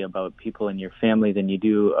obviously about people in your family than you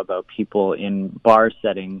do about people in bar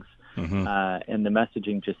settings, and the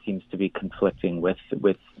messaging just seems to be conflicting with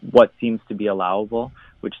what seems to be allowable,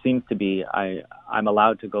 which seems to be I'm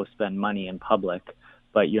allowed to go spend money in public,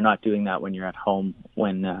 but you're not doing that when you're at home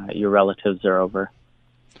when your relatives are over.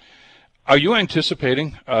 Are you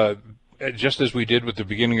anticipating, just as we did with the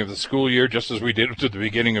beginning of the school year, just as we did with the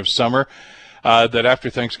beginning of summer, that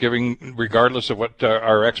after Thanksgiving, regardless of what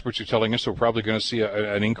our experts are telling us, we're probably going to see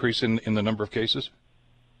an increase in the number of cases?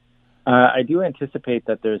 I do anticipate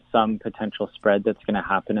that there's some potential spread that's going to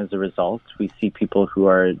happen as a result. We see people who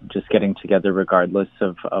are just getting together regardless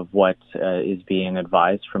of what is being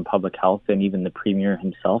advised from public health and even the Premier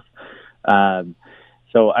himself.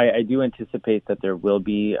 So I do anticipate that there will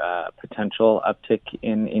be a potential uptick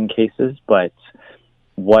in cases, but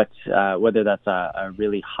whether that's a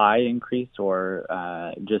really high increase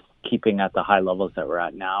or just keeping at the high levels that we're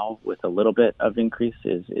at now with a little bit of increase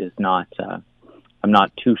is not. I'm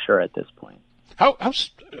not too sure at this point. How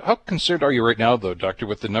concerned are you right now, though, Doctor,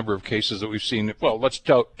 with the number of cases that we've seen? Well, let's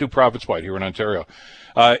do province-wide here in Ontario.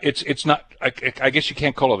 It's not. I guess you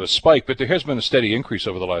can't call it a spike, but there has been a steady increase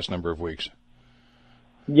over the last number of weeks.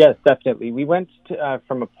 Yes, definitely. We went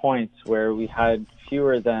from a point where we had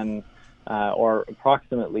fewer than or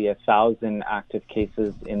approximately 1,000 active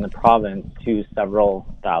cases in the province to several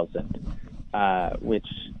thousand, which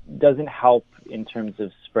doesn't help in terms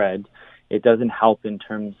of spread. It doesn't help in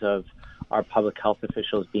terms of our public health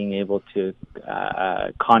officials being able to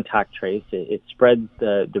contact trace. It spreads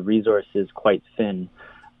the resources quite thin,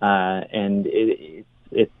 and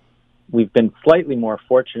we've been slightly more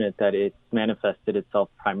fortunate that it's manifested itself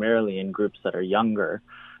primarily in groups that are younger,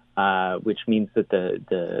 which means that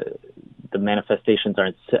the manifestations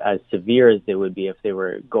aren't as severe as they would be if they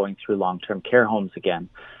were going through long-term care homes again.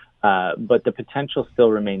 But the potential still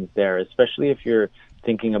remains there, especially if you're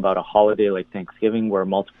thinking about a holiday like Thanksgiving where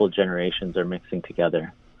multiple generations are mixing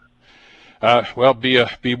together. Well,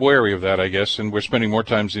 be wary of that, I guess. And we're spending more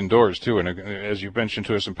times indoors, too. And as you mentioned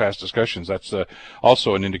to us in past discussions, that's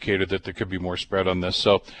also an indicator that there could be more spread on this.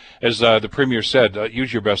 So, as the Premier said,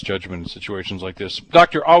 use your best judgment in situations like this.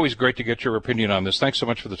 Doctor, always great to get your opinion on this. Thanks so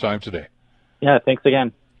much for the time today. Yeah, thanks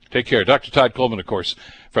again. Take care. Dr. Todd Coleman, of course,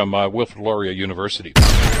 from Wilfrid Laurier University.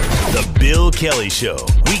 The Bill Kelly Show,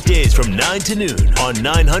 weekdays from 9 to noon on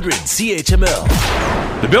 900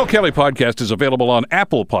 CHML. The Bill Kelly Podcast is available on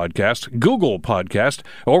Apple Podcast, Google Podcast,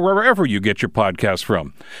 or wherever you get your podcasts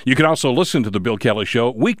from. You can also listen to The Bill Kelly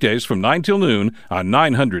Show weekdays from 9 till noon on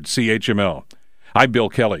 900 CHML. I'm Bill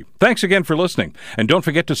Kelly. Thanks again for listening. And don't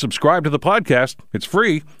forget to subscribe to the podcast. It's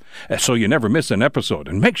free, so you never miss an episode.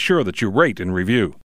 And make sure that you rate and review.